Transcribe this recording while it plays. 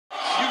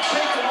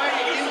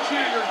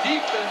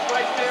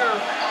out there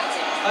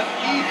an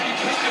easy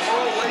pick and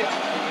roll layup.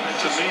 And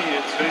to me,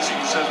 it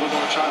basically says we're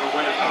going to try to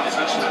win it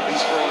offensively, at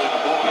least early in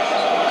the ball,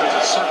 because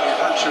it certainly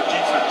hurts your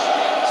defense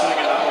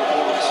putting in that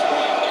quarter from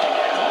one.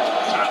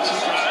 Thompson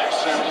drives,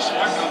 able to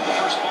spark up the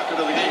first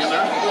bucket of the game. And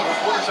there,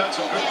 Porter's had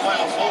some good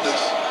final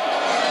moments.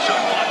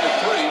 Shot clock at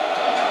 3.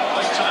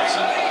 Blake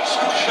Thompson,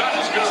 scoop shot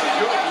is good.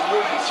 Beautiful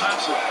move from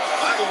Thompson.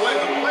 By the way,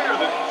 the player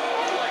that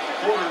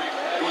Porter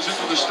goes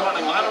into the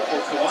starting lineup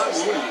for, Kevon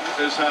Looney,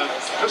 has had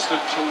just a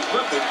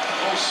terrific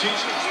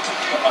postseason.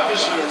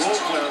 Obviously a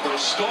role player, but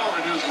a star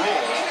in his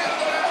role.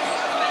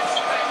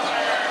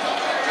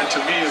 And to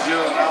me, if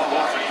you're Al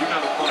Horford, you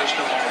got to punish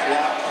them on the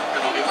block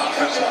and on the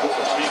offensive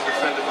board, being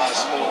defended by a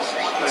small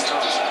Klay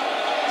Thompson.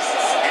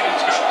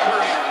 Aiden's got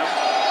Curry on him.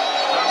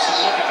 Thompson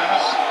looking to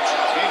help.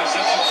 Aiden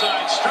gets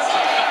inside, stripped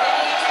by foul.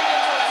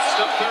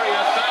 Steph Curry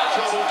had foul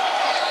trouble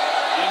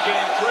in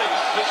game 3.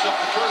 Picks up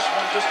the first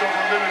one just over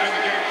a minute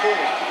into game 4.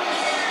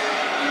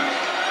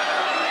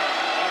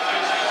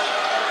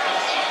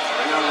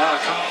 They got a lot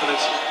of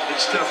confidence in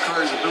Steph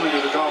Curry's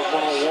ability to guard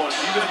one-on-one.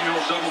 Even if you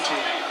don't double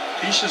team,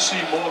 he should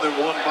see more than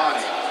one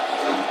body.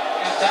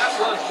 And that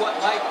was what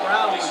Mike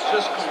Brown was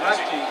just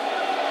correcting.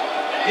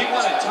 He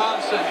wanted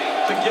Thompson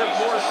to give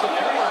more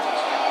support.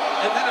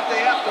 And then if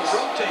they have to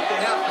rotate, they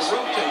have to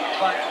rotate.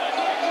 But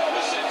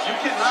you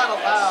cannot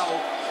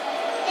allow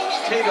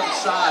Tatum's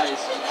size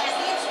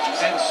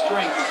and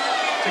strength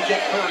to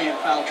get Curry in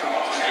foul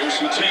trouble. Here's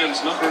who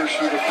Tatum's numbers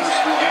through the first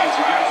 3 games.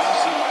 Again,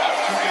 Boston up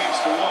 2 games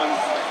to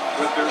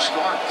 1 with their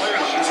star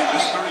players shooting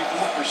just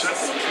 34%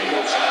 from the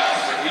field.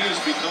 And he has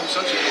become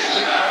such a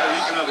complete player.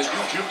 He can have a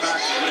huge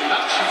impact when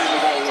not shooting the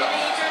ball well.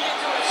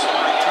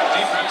 Smart, good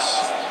defense.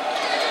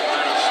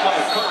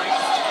 Slugger Curry.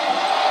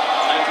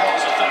 And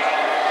draws a foul.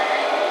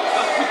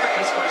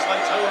 Marcus was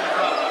like telling the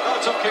crowd, no,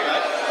 it's okay,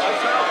 I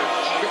fouled him.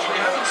 Which we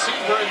haven't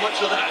seen very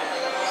much of that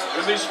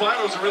in these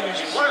finals or in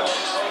these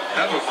playoffs.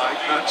 Ever,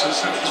 Mike, not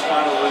just in these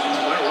finals, in these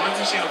playoffs. When have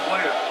you seen a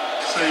player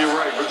say you're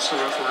right versus the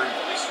referee?